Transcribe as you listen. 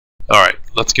Alright,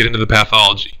 let's get into the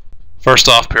pathology. First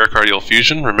off, pericardial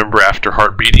effusion. Remember, after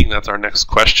heart beating, that's our next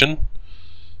question.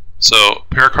 So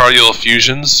pericardial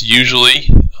effusions usually,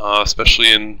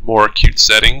 especially in more acute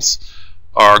settings,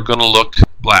 are going to look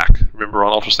black. Remember,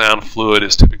 on ultrasound, fluid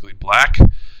is typically black,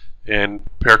 and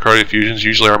pericardial effusions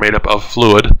usually are made up of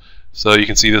fluid. So you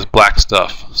can see this black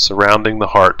stuff surrounding the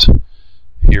heart.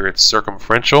 Here it's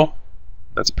circumferential.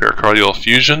 That's pericardial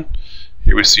effusion.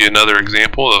 Here we see another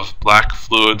example of black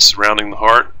fluid surrounding the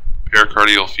heart,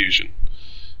 pericardial effusion.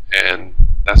 And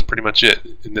that's pretty much it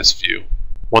in this view.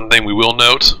 One thing we will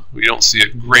note, we don't see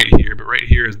it great here, but right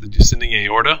here is the descending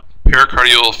aorta.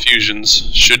 Pericardial effusions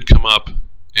should come up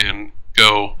and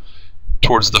go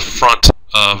towards the front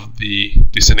of the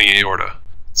descending aorta.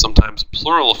 Sometimes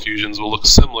pleural effusions will look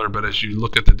similar, but as you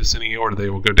look at the descending aorta, they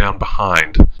will go down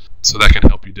behind. So that can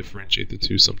help you differentiate the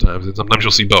two sometimes, and sometimes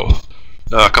you'll see both.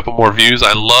 A couple more views.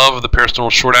 I love the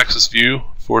peristernal short axis view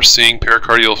for seeing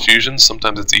pericardial effusions.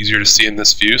 Sometimes it's easier to see in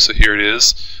this view, so here it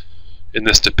is in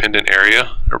this dependent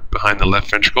area, or behind the left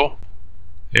ventricle.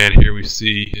 And here we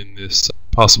see in this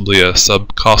possibly a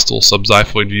subcostal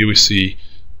subxiphoid view, we see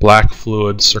black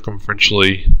fluid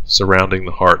circumferentially surrounding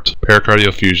the heart. Pericardial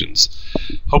effusions.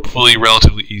 Hopefully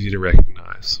relatively easy to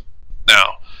recognize.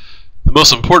 Now, the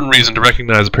most important reason to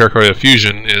recognize a pericardial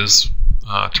effusion is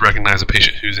to recognize a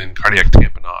patient who's in cardiac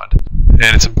tamponade.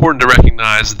 And it's important to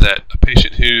recognize that a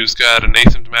patient who's got an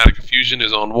asymptomatic effusion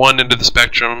is on one end of the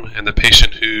spectrum, and the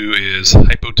patient who is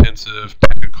hypotensive,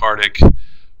 tachycardic,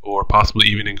 or possibly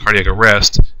even in cardiac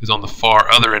arrest is on the far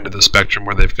other end of the spectrum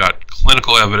where they've got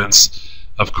clinical evidence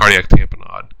of cardiac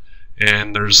tamponade.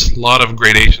 And there's a lot of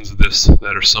gradations of this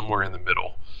that are somewhere in the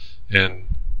middle. And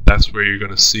that's where you're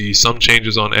going to see some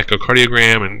changes on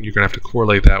echocardiogram, and you're going to have to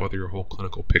correlate that with your whole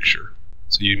clinical picture.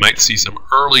 So you might see some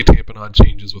early tamponade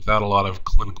changes without a lot of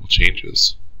clinical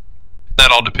changes. That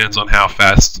all depends on how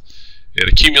fast it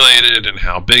accumulated and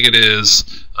how big it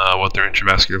is, what their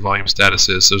intravascular volume status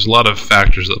is. So there's a lot of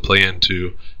factors that play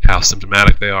into how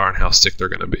symptomatic they are and how sick they're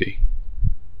going to be.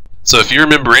 So if you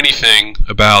remember anything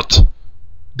about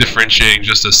differentiating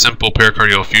just a simple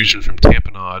pericardial effusion from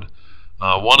tamponade,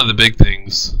 one of the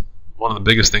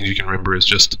biggest things you can remember is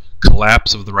just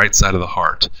collapse of the right side of the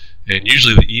heart. And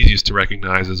usually the easiest to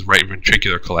recognize is right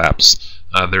ventricular collapse.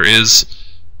 There is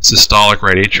systolic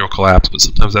right atrial collapse, but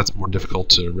sometimes that's more difficult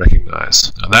to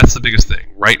recognize. That's the biggest thing,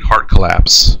 right heart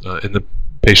collapse in the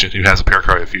patient who has a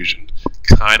pericardial effusion.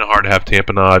 Kind of hard to have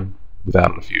tamponade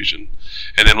without an effusion.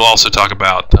 And then we'll also talk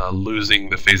about losing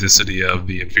the phasicity of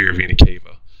the inferior vena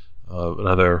cava,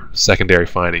 another secondary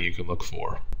finding you can look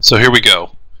for. So here we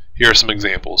go. Here are some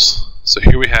examples. So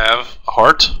here we have a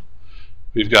heart.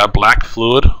 We've got black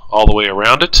fluid all the way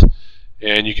around it,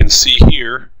 and you can see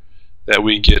here that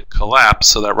we get collapse,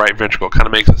 so that right ventricle kind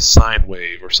of makes a sine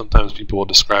wave, or sometimes people will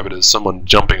describe it as someone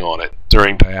jumping on it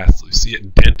during diastole. You see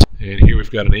it dent, and here we've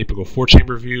got an apical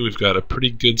four-chamber view. We've got a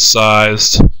pretty good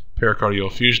sized pericardial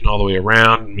effusion all the way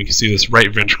around, and we can see this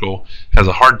right ventricle has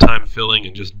a hard time filling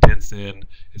and just dents in.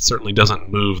 It certainly doesn't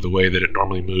move the way that it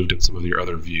normally moved in some of your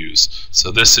other views.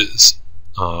 So this is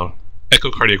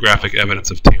echocardiographic evidence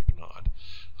of tamponade.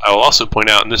 I will also point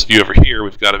out in this view over here,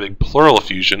 we've got a big pleural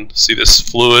effusion. See this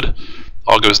fluid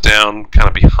all goes down kind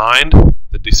of behind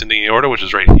the descending aorta, which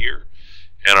is right here,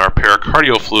 and our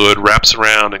pericardial fluid wraps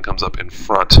around and comes up in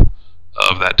front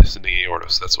of that descending aorta.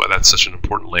 So that's why that's such an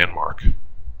important landmark.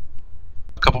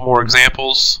 A couple more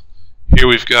examples. Here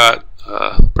we've got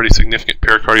pretty significant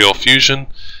pericardial effusion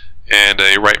and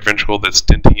a right ventricle that's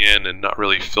denting in and not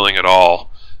really filling at all,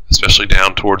 especially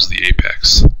down towards the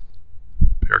apex.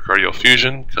 Pericardial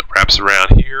effusion wraps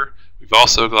around here. We've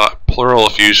also got pleural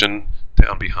effusion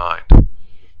down behind.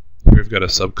 Here we've got a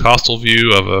subcostal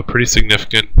view of a pretty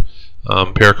significant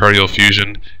pericardial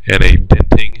effusion and a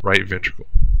denting right ventricle.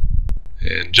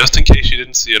 And just in case you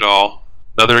didn't see it all,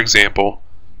 another example.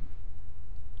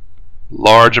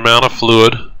 Large amount of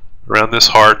fluid around this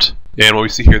heart, and what we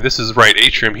see here, this is right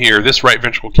atrium here. This right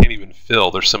ventricle can't even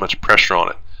fill. There's so much pressure on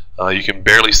it. You can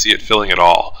barely see it filling at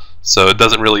all. So it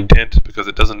doesn't really dent because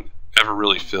it doesn't ever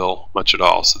really fill much at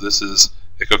all. So this is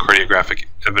echocardiographic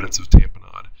evidence of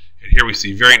tamponade. And here we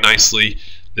see very nicely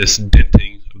this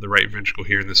denting of the right ventricle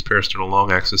here in this peristernal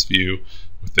long axis view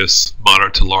with this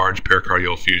moderate to large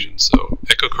pericardial effusion. So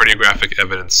echocardiographic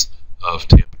evidence of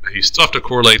tamponade. Now you still have to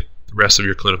correlate the rest of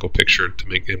your clinical picture to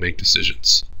make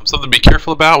decisions. Something to be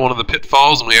careful about, one of the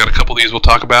pitfalls, and we got a couple of these we'll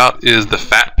talk about, is the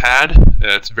fat pad.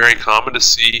 It's very common to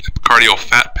see epicardial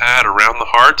fat pad around the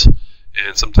heart,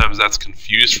 and sometimes that's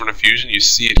confused for an effusion. You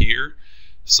see it here.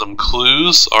 Some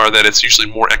clues are that it's usually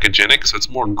more echogenic, so it's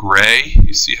more gray.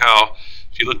 You see how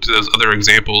if you looked at those other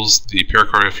examples, the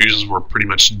pericardial effusions were pretty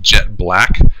much jet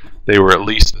black. They were at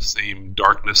least the same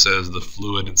darkness as the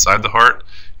fluid inside the heart.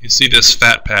 You see this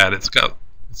fat pad,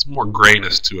 it's more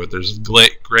grayness to it. There's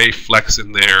gray flecks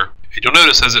in there. And you'll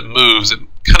notice as it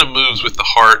kind of moves with the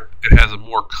heart. It has a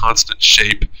more constant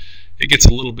shape. It gets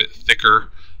a little bit thicker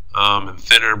and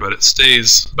thinner, but it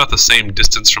stays about the same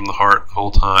distance from the heart the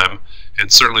whole time.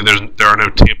 And certainly there are no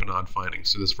tamponade findings,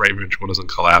 so this right ventricle doesn't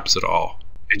collapse at all.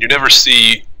 And you never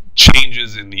see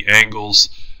changes in the angles.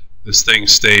 This thing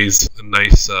stays a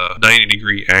nice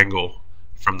 90-degree angle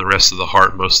from the rest of the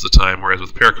heart most of the time, whereas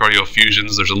with pericardial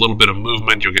effusions, there's a little bit of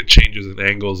movement. You'll get changes in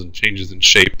angles and changes in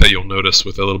shape that you'll notice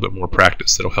with a little bit more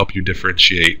practice that'll help you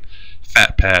differentiate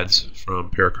fat pads from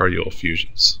pericardial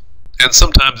effusions. And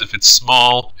sometimes if it's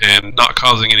small and not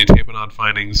causing any tamponade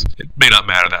findings, it may not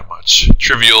matter that much.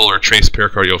 Trivial or trace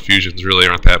pericardial effusions really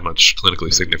aren't that much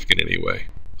clinically significant anyway.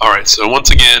 Alright, so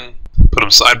once again, put them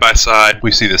side by side.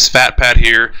 We see this fat pad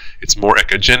here. It's more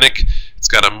echogenic. It's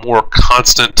got a more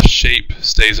constant shape,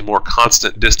 stays a more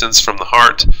constant distance from the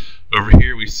heart. Over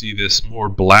here we see this more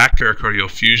black pericardial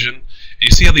effusion. And you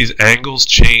see how these angles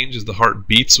change as the heart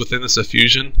beats within this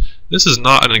effusion? This is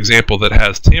not an example that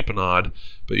has tamponade,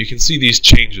 but you can see these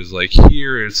changes. Like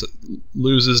here it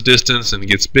loses distance and it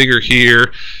gets bigger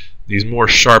here. These more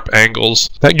sharp angles.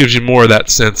 That gives you more of that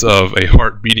sense of a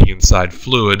heart beating inside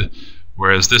fluid,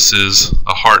 whereas this is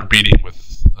a heart beating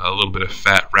with a little bit of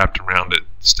fat wrapped around it,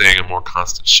 staying in a more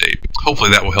constant shape.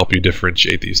 Hopefully that will help you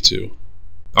differentiate these two.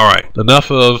 Alright,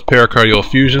 enough of pericardial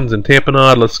effusions and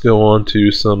tamponade. Let's go on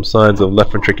to some signs of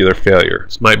left ventricular failure.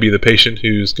 This might be the patient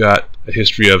who's got a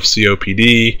history of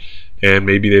COPD, and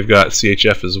maybe they've got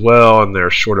CHF as well, and they're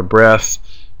short of breath,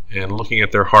 and looking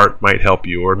at their heart might help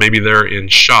you. Or maybe they're in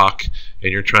shock,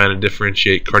 and you're trying to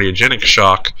differentiate cardiogenic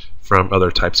shock from other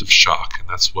types of shock, and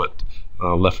that's what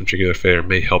left ventricular failure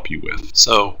may help you with.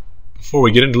 So before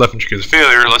we get into left ventricular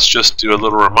failure, let's just do a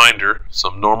little reminder,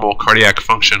 some normal cardiac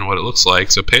function, what it looks like.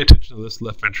 So pay attention to this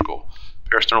left ventricle,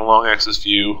 peristernal long axis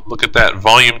view. Look at that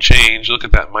volume change. Look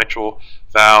at that mitral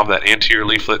valve. That anterior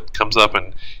leaflet comes up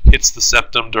and hits the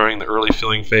septum during the early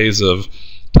filling phase of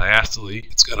diastole.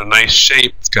 It's got a nice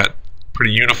shape. It's got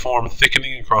pretty uniform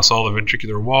thickening across all the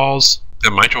ventricular walls. The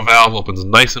mitral valve opens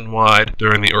nice and wide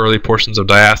during the early portions of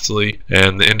diastole,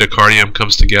 and the endocardium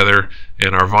comes together,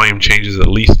 and our volume changes at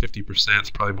least 50%. It's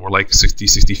probably more like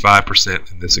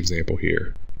 60-65% in this example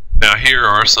here. Now here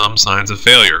are some signs of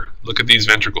failure. Look at these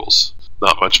ventricles.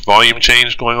 Not much volume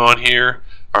change going on here.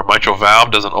 Our mitral valve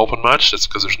doesn't open much. That's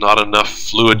because there's not enough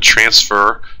fluid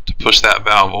transfer to push that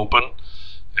valve open.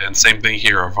 And same thing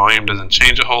here. Our volume doesn't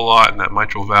change a whole lot, and that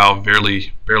mitral valve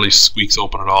barely squeaks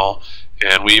open at all.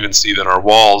 And we even see that our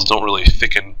walls don't really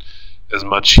thicken as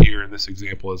much here in this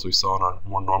example as we saw in our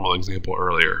more normal example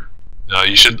earlier. Now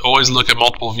you should always look at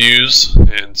multiple views,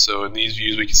 and so in these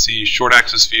views we can see short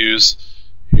axis views.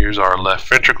 Here's our left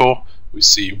ventricle. We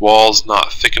see walls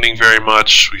not thickening very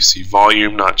much. We see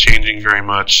volume not changing very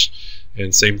much.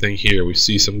 And same thing here. We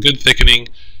see some good thickening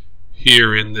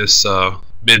here in this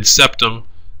mid-septum,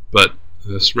 but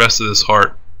this rest of this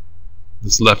heart,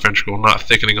 this left ventricle not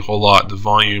thickening a whole lot, the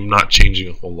volume not changing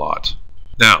a whole lot.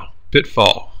 Now,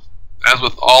 pitfall. As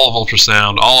with all of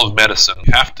ultrasound, all of medicine,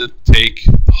 you have to take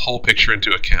the whole picture into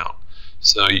account.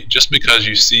 So just because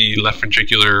you see left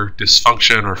ventricular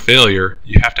dysfunction or failure,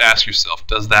 you have to ask yourself,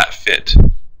 does that fit?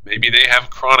 Maybe they have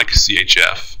chronic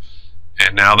CHF,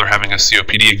 and now they're having a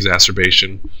COPD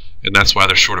exacerbation, and that's why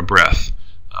they're short of breath.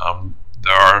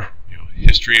 There are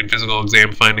history and physical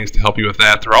exam findings to help you with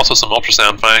that. There are also some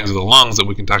ultrasound findings of the lungs that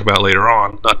we can talk about later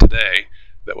on, not today,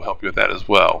 that will help you with that as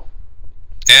well.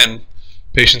 And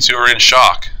patients who are in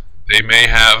shock, they may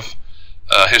have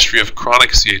a history of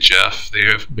chronic CHF,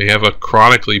 they may have a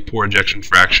chronically poor ejection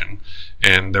fraction,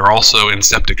 and they're also in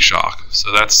septic shock.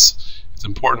 So it's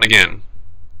important, again,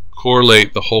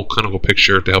 correlate the whole clinical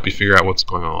picture to help you figure out what's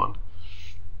going on.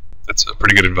 That's a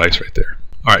pretty good advice right there.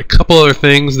 Alright, a couple other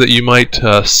things that you might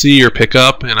see or pick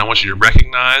up, and I want you to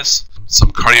recognize. Some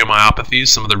cardiomyopathies,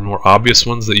 some of the more obvious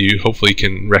ones that you hopefully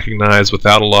can recognize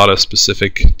without a lot of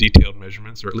specific detailed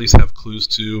measurements, or at least have clues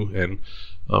to, and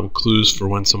clues for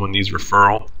when someone needs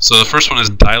referral. So the first one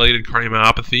is dilated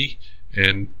cardiomyopathy,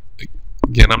 and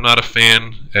again, I'm not a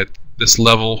fan at this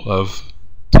level of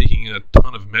taking a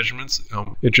ton of measurements.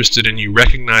 I'm interested in you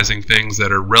recognizing things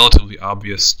that are relatively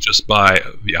obvious just by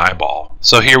the eyeball.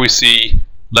 So here we see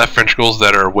left ventricles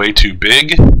that are way too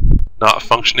big, not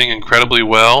functioning incredibly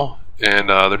well, and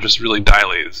they're just really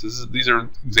dilated. These are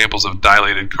examples of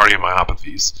dilated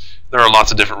cardiomyopathies. There are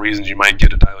lots of different reasons you might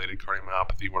get a dilated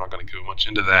cardiomyopathy. We're not going to go much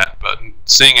into that, but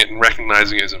seeing it and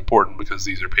recognizing it is important because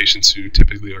these are patients who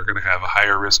typically are going to have a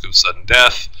higher risk of sudden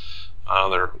death.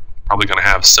 They're probably going to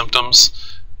have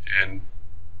symptoms, and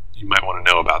you might want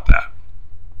to know about that.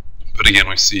 But again,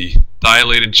 we see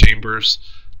dilated chambers,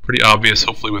 pretty obvious,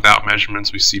 hopefully without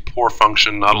measurements. We see poor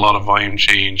function, not a lot of volume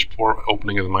change, poor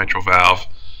opening of the mitral valve.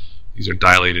 These are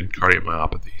dilated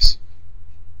cardiomyopathies.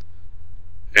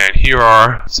 And here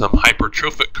are some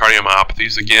hypertrophic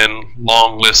cardiomyopathies. Again,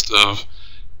 long list of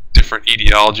different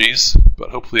etiologies, but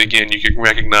hopefully again you can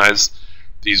recognize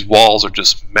these walls are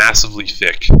just massively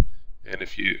thick. And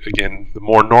if you, again, the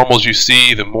more normals you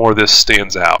see, the more this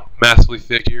stands out. Massively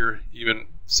thick here, even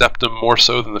septum more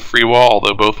so than the free wall,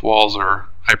 although both walls are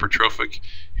hypertrophic.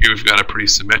 Here we've got a pretty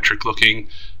symmetric looking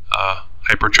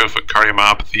hypertrophic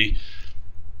cardiomyopathy.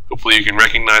 Hopefully you can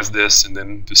recognize this and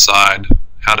then decide,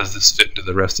 how does this fit into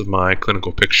the rest of my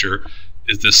clinical picture?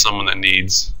 Is this someone that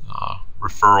needs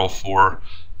referral for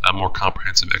a more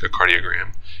comprehensive echocardiogram?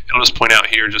 And I'll just point out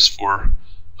here, just for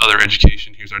other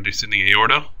education, here's our descending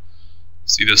aorta.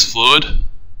 See this fluid?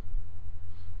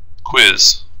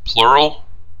 Quiz, pleural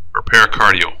or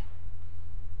pericardial?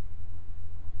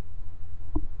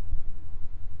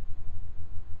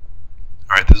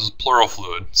 Alright, this is pleural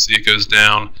fluid. See, it goes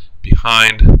down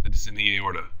behind the descending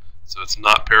aorta. So it's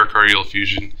not pericardial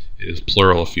effusion, it is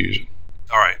pleural effusion.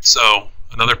 Alright, so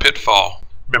another pitfall.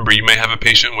 Remember, you may have a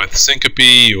patient with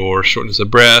syncope or shortness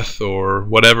of breath or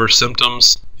whatever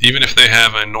symptoms. Even if they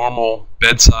have a normal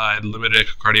bedside limited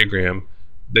echocardiogram,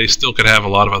 they still could have a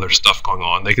lot of other stuff going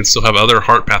on. They could still have other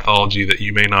heart pathology that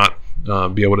you may not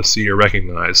be able to see or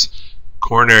recognize.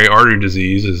 Coronary artery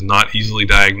disease is not easily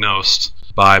diagnosed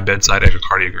by bedside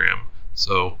echocardiogram.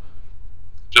 So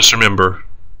just remember,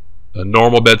 a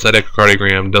normal bedside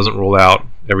echocardiogram doesn't rule out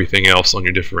everything else on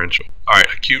your differential.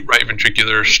 Alright, acute right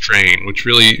ventricular strain, which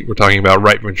really we're talking about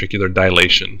right ventricular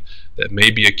dilation that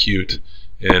may be acute.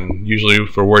 And usually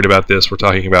if we're worried about this, we're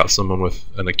talking about someone with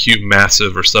an acute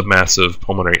massive or submassive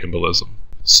pulmonary embolism.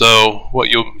 So what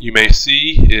you may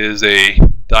see is a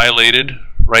dilated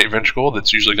right ventricle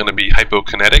that's usually going to be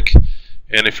hypokinetic.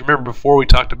 And if you remember before, we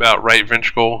talked about right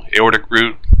ventricle, aortic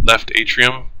root, left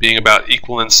atrium being about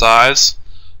equal in size,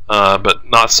 but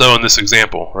not so in this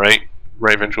example, right?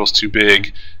 Right ventricle is too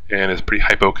big and is pretty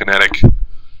hypokinetic.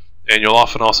 And you'll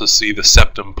often also see the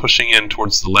septum pushing in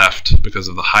towards the left because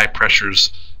of the high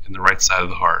pressures in the right side of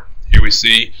the heart. Here we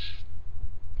see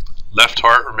left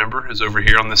heart, remember, is over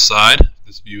here on this side.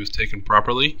 This view is taken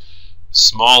properly.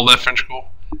 Small left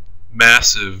ventricle,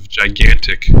 massive,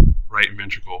 gigantic right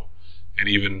ventricle, and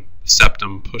even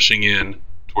septum pushing in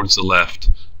towards the left,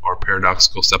 or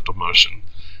paradoxical septal motion.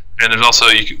 And there's also,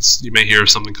 you may hear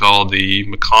something called the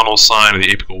McConnell sign or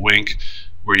the apical wink,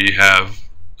 where you have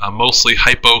mostly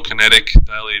hypokinetic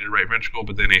dilated right ventricle,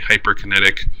 but then a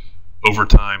hyperkinetic, over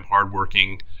time,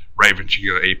 hard-working right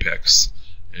ventricular apex.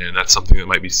 And that's something that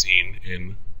might be seen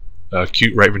in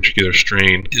acute right ventricular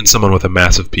strain in someone with a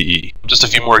massive PE. Just a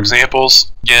few more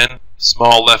examples. Again,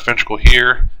 small left ventricle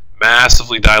here,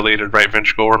 massively dilated right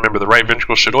ventricle. Remember, the right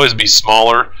ventricle should always be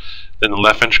smaller than the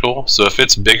left ventricle. So if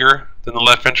it's bigger than the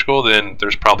left ventricle, then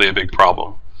there's probably a big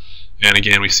problem. And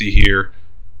again, we see here,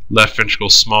 left ventricle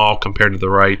small compared to the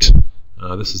right.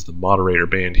 This is the moderator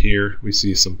band here. We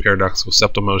see some paradoxical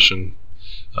septal motion,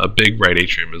 big right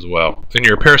atrium as well. In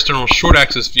your parasternal short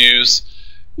axis views,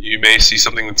 you may see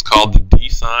something that's called the D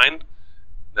sign.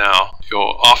 Now,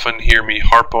 you'll often hear me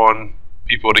harp on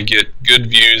people to get good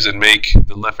views and make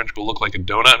the left ventricle look like a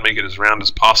donut and make it as round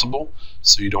as possible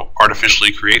so you don't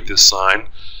artificially create this sign.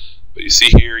 But you see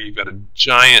here, you've got a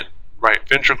giant right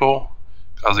ventricle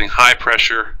causing high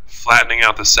pressure, flattening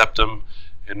out the septum,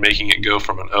 and making it go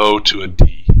from an O to a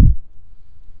D.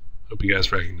 Hope you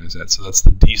guys recognize that. So that's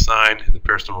the D sign in the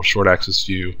parasternal short axis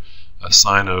view, a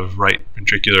sign of right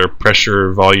ventricular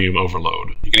pressure volume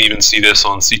overload. You can even see this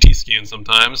on CT scan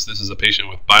sometimes. This is a patient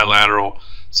with bilateral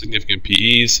significant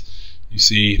PEs. You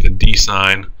see the D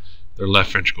sign, their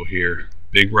left ventricle here,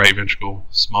 big right ventricle,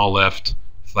 small left,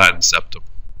 flattened septum.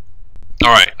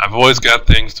 Alright, I've always got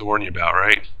things to warn you about,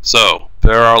 right? So,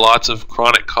 there are lots of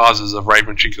chronic causes of right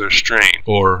ventricular strain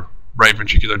or right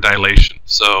ventricular dilation.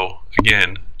 So,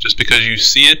 again, just because you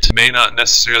see it may not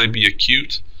necessarily be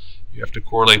acute. You have to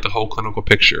correlate the whole clinical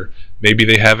picture. Maybe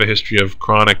they have a history of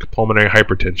chronic pulmonary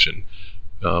hypertension,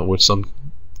 which some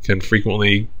can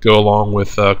frequently go along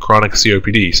with chronic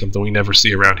COPD, something we never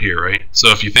see around here, right? So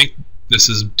if you think this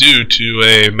is due to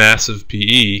a massive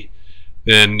PE,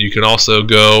 then you can also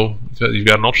go, you've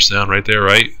got an ultrasound right there,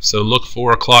 right? So look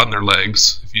for a clot in their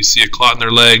legs. If you see a clot in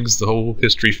their legs, the whole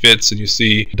history fits, and you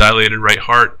see dilated right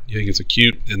heart, you think it's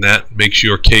acute, and that makes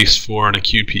your case for an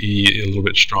acute PE a little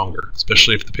bit stronger,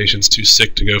 especially if the patient's too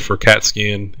sick to go for a CAT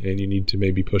scan and you need to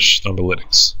maybe push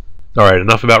thrombolytics. All right,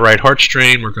 enough about right heart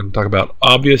strain. We're going to talk about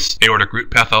obvious aortic root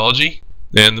pathology.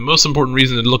 And the most important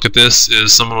reason to look at this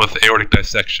is someone with aortic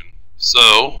dissection.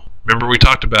 So, remember we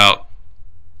talked about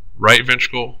right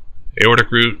ventricle,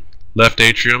 aortic root, left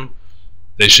atrium.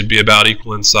 They should be about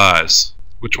equal in size.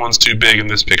 Which one's too big in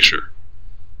this picture?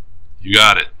 You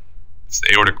got it. It's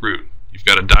the aortic root. You've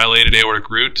got a dilated aortic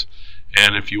root,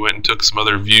 and if you went and took some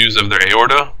other views of their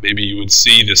aorta, maybe you would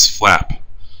see this flap.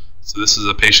 So this is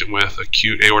a patient with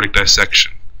acute aortic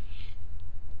dissection.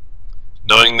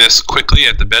 Knowing this quickly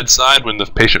at the bedside when the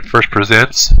patient first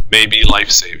presents may be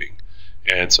life-saving,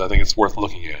 and so I think it's worth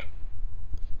looking at.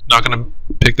 Not going to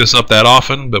pick this up that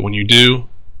often, but when you do,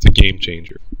 it's a game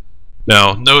changer.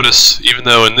 Now notice, even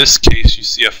though in this case you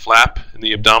see a flap in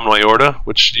the abdominal aorta,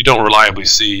 which you don't reliably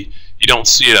see, you don't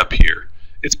see it up here.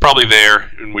 It's probably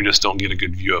there, and we just don't get a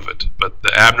good view of it. But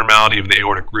the abnormality of the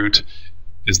aortic root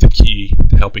is the key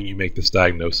to helping you make this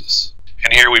diagnosis.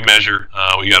 And here we measure,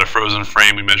 we got a frozen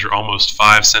frame, we measure almost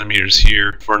 5 centimeters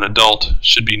here. For an adult,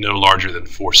 should be no larger than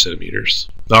 4 centimeters.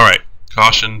 All right,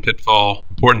 caution, pitfall,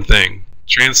 important thing.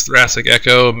 Transthoracic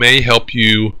echo may help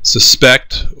you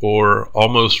suspect or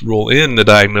almost rule in the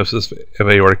diagnosis of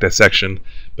aortic dissection,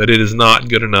 but it is not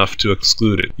good enough to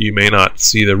exclude it. You may not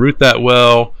see the root that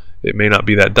well, it may not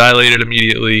be that dilated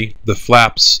immediately, the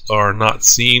flaps are not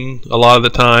seen a lot of the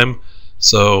time,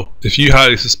 so if you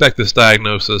highly suspect this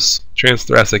diagnosis,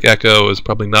 transthoracic echo is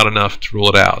probably not enough to rule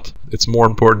it out. It's more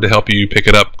important to help you pick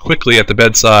it up quickly at the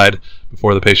bedside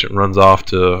before the patient runs off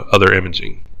to other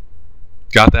imaging.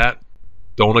 Got that?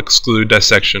 Don't exclude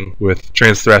dissection with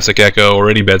transthoracic echo or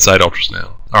any bedside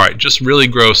ultrasound. Alright, just really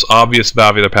gross, obvious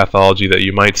valvular pathology that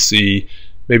you might see,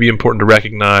 may be important to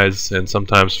recognize, and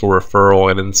sometimes for referral,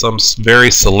 and in some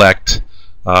very select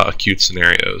acute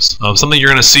scenarios. Something you're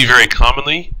going to see very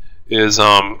commonly is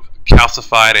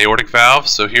calcified aortic valve.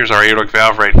 So here's our aortic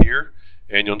valve right here,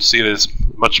 and you'll see it is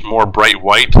much more bright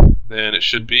white than it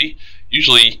should be.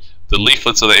 Usually the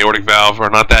leaflets of the aortic valve are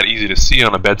not that easy to see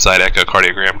on a bedside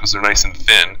echocardiogram because they're nice and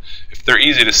thin. If they're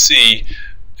easy to see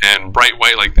and bright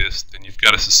white like this, then you've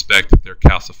got to suspect that they're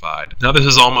calcified. Now this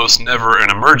is almost never an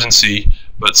emergency,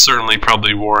 but certainly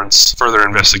probably warrants further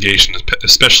investigation,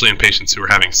 especially in patients who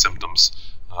are having symptoms,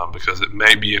 because it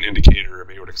may be an indicator of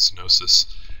aortic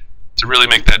stenosis. To really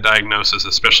make that diagnosis,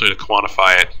 especially to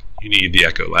quantify it, you need the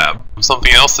echo lab.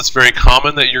 Something else that's very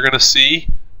common that you're going to see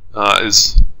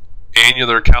is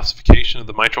annular calcification of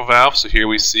the mitral valve. So here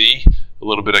we see a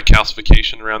little bit of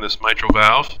calcification around this mitral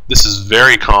valve. This is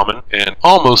very common and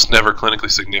almost never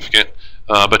clinically significant,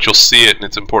 but you'll see it, and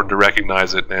it's important to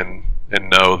recognize it and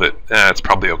know that it's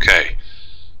probably okay.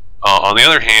 On the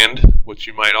other hand, what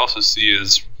you might also see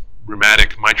is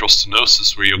rheumatic mitral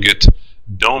stenosis, where you'll get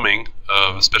doming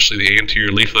of especially the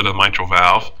anterior leaflet of the mitral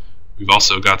valve. We've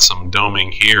also got some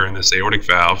doming here in this aortic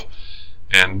valve,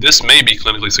 and this may be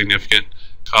clinically significant,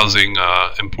 causing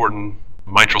important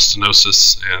mitral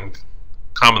stenosis and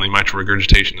commonly mitral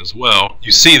regurgitation as well.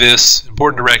 You see this,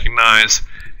 important to recognize,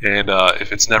 and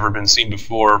if it's never been seen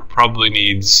before, probably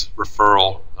needs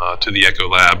referral to the echo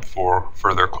lab for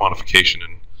further quantification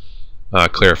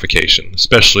and clarification,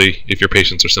 especially if your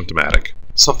patients are symptomatic.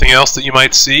 Something else that you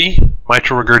might see,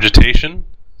 mitral regurgitation.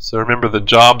 So remember the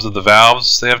jobs of the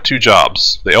valves, they have two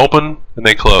jobs. They open and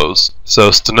they close. So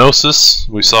stenosis,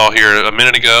 we saw here a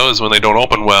minute ago, is when they don't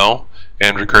open well,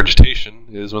 and regurgitation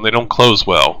is when they don't close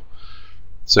well.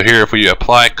 So here if we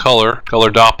apply color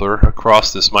Doppler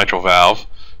across this mitral valve,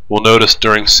 we'll notice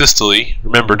during systole,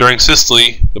 remember during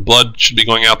systole the blood should be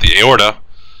going out the aorta,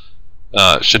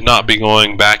 should not be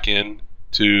going back in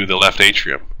to the left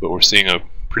atrium, but we're seeing a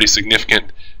pretty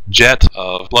significant jet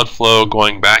of blood flow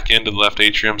going back into the left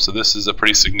atrium, so this is a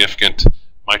pretty significant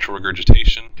mitral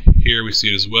regurgitation. Here we see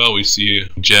it as well, we see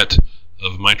a jet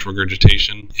of mitral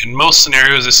regurgitation. In most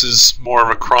scenarios this is more of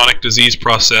a chronic disease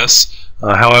process,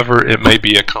 however it may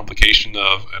be a complication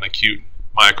of an acute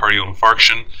myocardial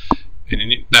infarction, and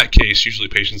in that case usually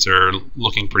patients are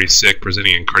looking pretty sick,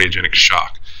 presenting in cardiogenic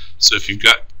shock. So if you've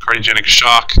got cardiogenic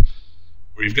shock,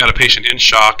 or you've got a patient in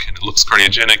shock and it looks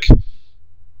cardiogenic,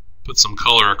 put some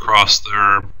color across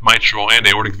their mitral and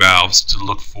aortic valves to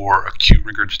look for acute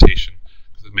regurgitation,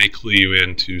 because it may clue you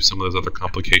into some of those other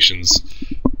complications.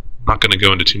 I'm not going to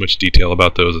go into too much detail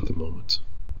about those at the moment.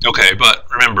 Okay, but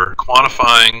remember,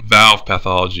 quantifying valve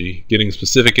pathology, getting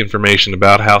specific information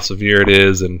about how severe it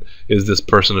is and is this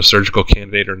person a surgical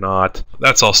candidate or not,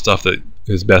 that's all stuff that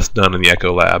is best done in the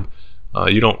echo lab.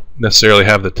 You don't necessarily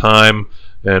have the time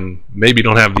and maybe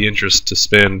don't have the interest to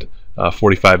spend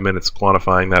 45 minutes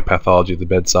quantifying that pathology at the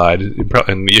bedside,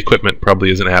 and the equipment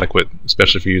probably isn't adequate,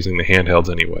 especially if you're using the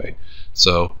handhelds anyway.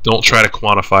 So don't try to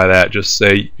quantify that. Just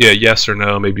say, yeah, yes or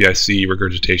no, maybe I see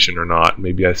regurgitation or not,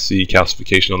 maybe I see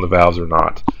calcification on the valves or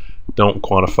not. Don't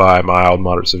quantify mild,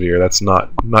 moderate, severe. That's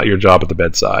not your job at the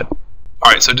bedside.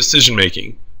 All right, so decision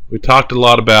making. We talked a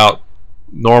lot about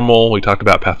normal, we talked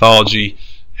about pathology.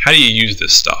 How do you use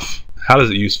this stuff? How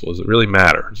is it useful? Does it really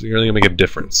matter? Is it really going to make a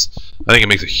difference? I think it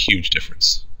makes a huge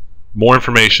difference. More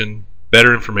information,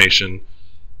 better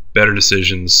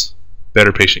decisions,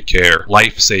 better patient care,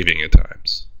 life-saving at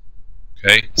times.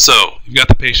 Okay, so you've got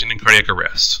the patient in cardiac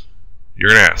arrest. You're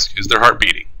going to ask, is their heart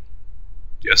beating?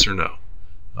 Yes or no?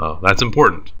 That's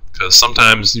important because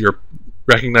sometimes you're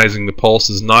recognizing the pulse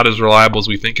is not as reliable as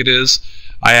we think it is.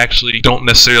 I actually don't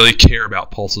necessarily care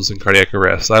about pulses in cardiac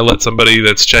arrest. I let somebody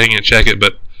that's checking it check it,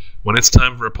 but when it's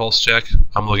time for a pulse check,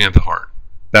 I'm looking at the heart.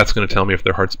 That's going to tell me if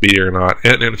their heart's beating or not,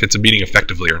 and if it's beating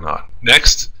effectively or not.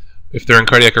 Next, if they're in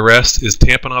cardiac arrest, is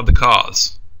tamponade the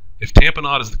cause? If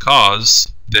tamponade is the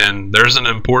cause, then there's an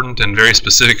important and very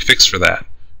specific fix for that.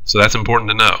 So that's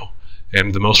important to know.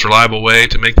 And the most reliable way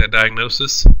to make that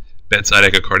diagnosis,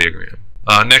 bedside echocardiogram.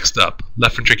 Next up,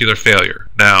 left ventricular failure.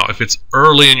 Now, if it's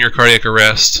early in your cardiac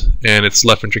arrest and it's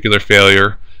left ventricular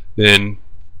failure, then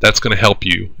that's going to help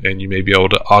you, and you may be able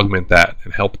to augment that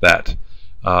and help that.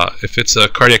 If it's a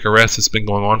cardiac arrest that's been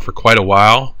going on for quite a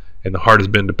while, and the heart has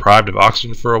been deprived of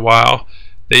oxygen for a while,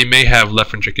 they may have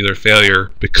left ventricular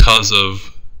failure because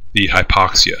of the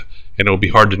hypoxia, and it will be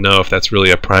hard to know if that's really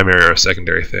a primary or a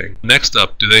secondary thing. Next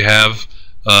up, do they have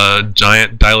a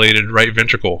giant dilated right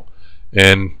ventricle?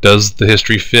 And does the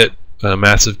history fit a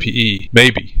massive PE?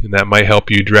 Maybe, and that might help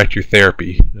you direct your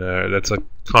therapy. That's a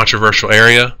controversial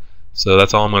area, so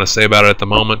that's all I'm going to say about it at the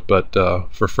moment, but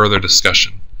for further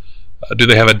discussion. Do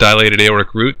they have a dilated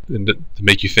aortic root? And to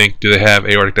make you think, do they have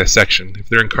aortic dissection? If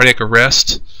they're in cardiac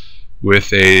arrest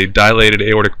with a dilated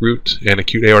aortic root and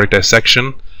acute aortic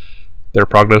dissection, their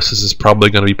prognosis is probably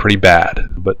going to be pretty bad,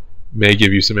 but may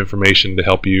give you some information to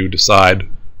help you decide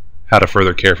how to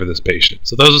further care for this patient.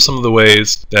 So those are some of the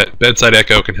ways that bedside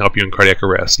echo can help you in cardiac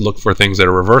arrest. Look for things that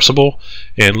are reversible,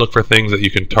 and look for things that you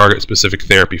can target specific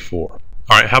therapy for.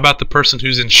 Alright, how about the person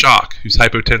who's in shock, who's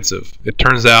hypotensive? It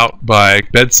turns out by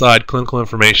bedside clinical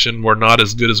information, we're not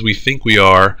as good as we think we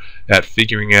are at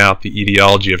figuring out the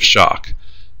etiology of shock.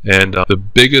 And the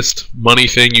biggest money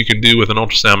thing you can do with an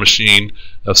ultrasound machine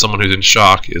of someone who's in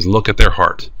shock is look at their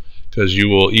heart, because you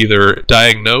will either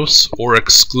diagnose or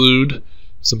exclude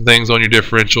some things on your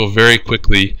differential very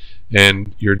quickly,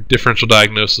 and your differential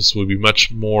diagnosis will be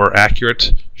much more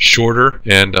accurate, shorter,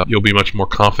 and you'll be much more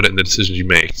confident in the decisions you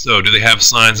make. So, do they have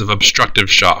signs of obstructive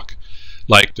shock?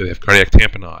 Like, do they have cardiac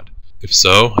tamponade? If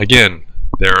so, again,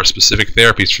 there are specific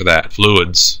therapies for that.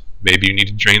 Fluids. Maybe you need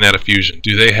to drain that effusion.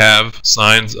 Do they have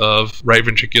signs of right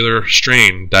ventricular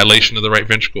strain, dilation of the right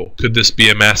ventricle? Could this be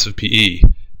a massive PE?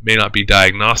 May not be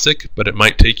diagnostic, but it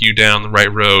might take you down the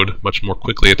right road much more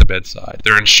quickly at the bedside. If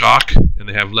they're in shock and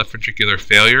they have left ventricular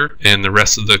failure and the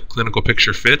rest of the clinical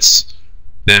picture fits,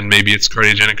 then maybe it's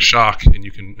cardiogenic shock, and you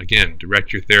can, again,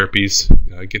 direct your therapies,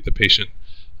 get the patient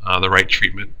the right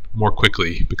treatment more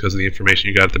quickly because of the information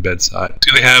you got at the bedside.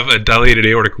 Do they have a dilated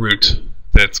aortic root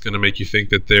that's going to make you think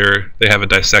that they have a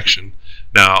dissection?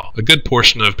 Now, a good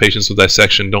portion of patients with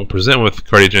dissection don't present with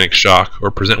cardiogenic shock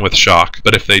or present with shock,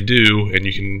 but if they do, and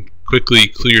you can quickly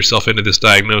clue yourself into this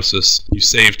diagnosis, you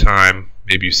save time,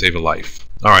 maybe you save a life.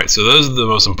 Alright, so those are the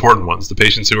most important ones, the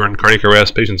patients who are in cardiac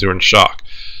arrest, patients who are in shock.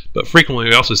 But frequently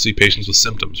we also see patients with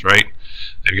symptoms, right?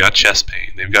 They've got chest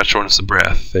pain, they've got shortness of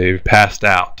breath, they've passed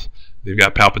out, they've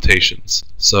got palpitations.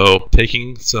 So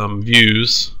taking some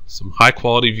views, some high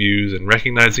quality views, and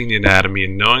recognizing the anatomy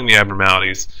and knowing the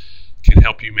abnormalities can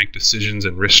help you make decisions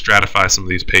and risk stratify some of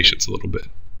these patients a little bit.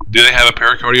 Do they have a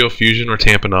pericardial effusion or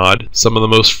tamponade? Some of the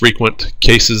most frequent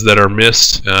cases that are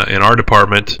missed in our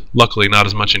department, luckily not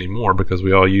as much anymore because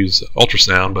we all use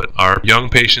ultrasound, but our young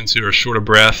patients who are short of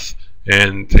breath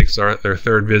and takes their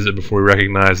third visit before we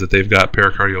recognize that they've got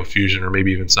pericardial effusion or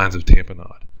maybe even signs of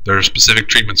tamponade. There are specific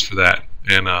treatments for that,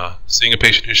 and seeing a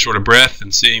patient who's short of breath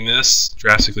and seeing this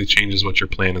drastically changes what your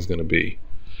plan is going to be.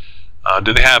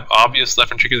 Do they have obvious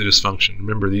left ventricular dysfunction?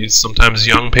 Remember, these sometimes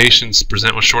young patients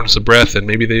present with shortness of breath, and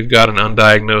maybe they've got an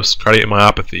undiagnosed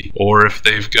cardiomyopathy, or if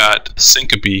they've got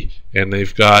syncope and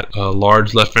they've got a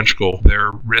large left ventricle,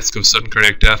 their risk of sudden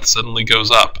cardiac death suddenly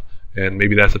goes up, and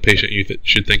maybe that's a patient you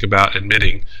should think about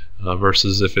admitting,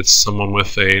 versus if it's someone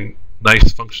with a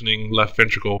nice functioning left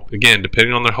ventricle. Again,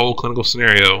 depending on their whole clinical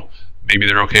scenario, maybe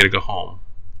they're okay to go home.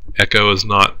 Echo is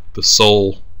not the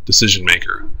sole decision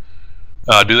maker.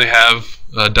 Do they have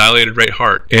a dilated right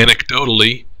heart?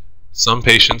 Anecdotally, some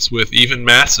patients with even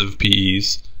massive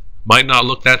PEs might not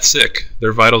look that sick.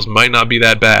 Their vitals might not be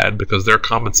that bad because they're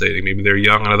compensating. Maybe they're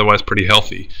young and otherwise pretty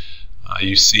healthy.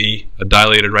 You see a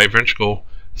dilated right ventricle,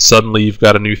 suddenly you've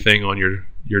got a new thing on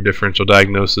your differential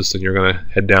diagnosis, and you're going to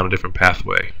head down a different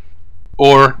pathway.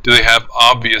 Or do they have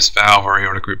obvious valve or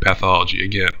aortic root pathology?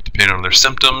 Again, depending on their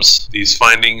symptoms, these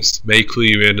findings may clue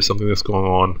you into something that's going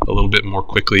on a little bit more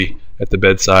quickly at the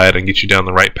bedside and get you down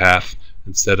the right path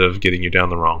instead of getting you down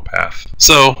the wrong path.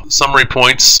 So, summary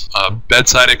points. A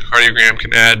bedside echocardiogram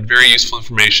can add very useful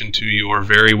information to your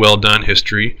very well done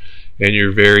history and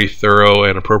your very thorough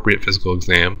and appropriate physical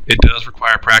exam. It does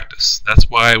require practice. That's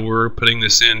why we're putting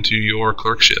this into your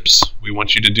clerkships. We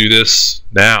want you to do this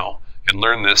now and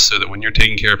learn this so that when you're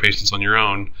taking care of patients on your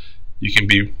own, you can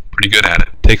be pretty good at it.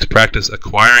 It takes practice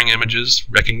acquiring images,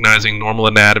 recognizing normal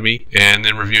anatomy, and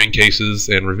then reviewing cases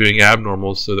and reviewing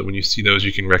abnormals so that when you see those,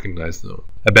 you can recognize them.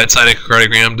 A bedside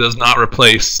echocardiogram does not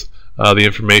replace the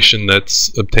information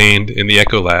that's obtained in the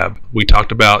echo lab. We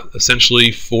talked about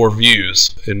essentially 4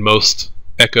 views. In most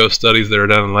echo studies that are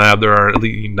done in the lab, there are at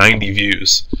least 90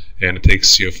 views, and it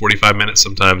takes 45 minutes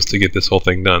sometimes to get this whole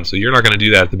thing done. So you're not going to do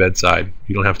that at the bedside.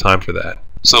 You don't have time for that.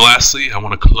 So lastly, I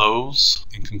want to close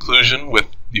in conclusion with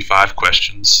the 5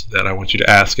 questions that I want you to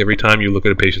ask every time you look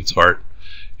at a patient's heart.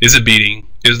 Is it beating?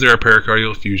 Is there a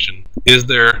pericardial effusion? Is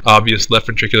there obvious left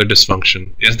ventricular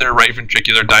dysfunction? Is there right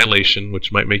ventricular dilation,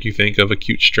 which might make you think of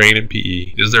acute strain in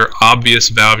PE? Is there obvious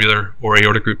valvular or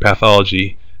aortic root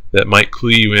pathology that might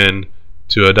clue you in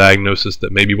to a diagnosis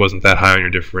that maybe wasn't that high on your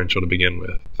differential to begin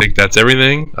with? I think that's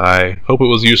everything. I hope it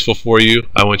was useful for you.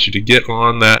 I want you to get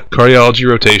on that cardiology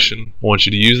rotation. I want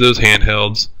you to use those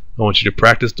handhelds. I want you to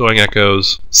practice doing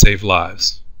echoes. Save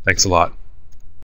lives. Thanks a lot.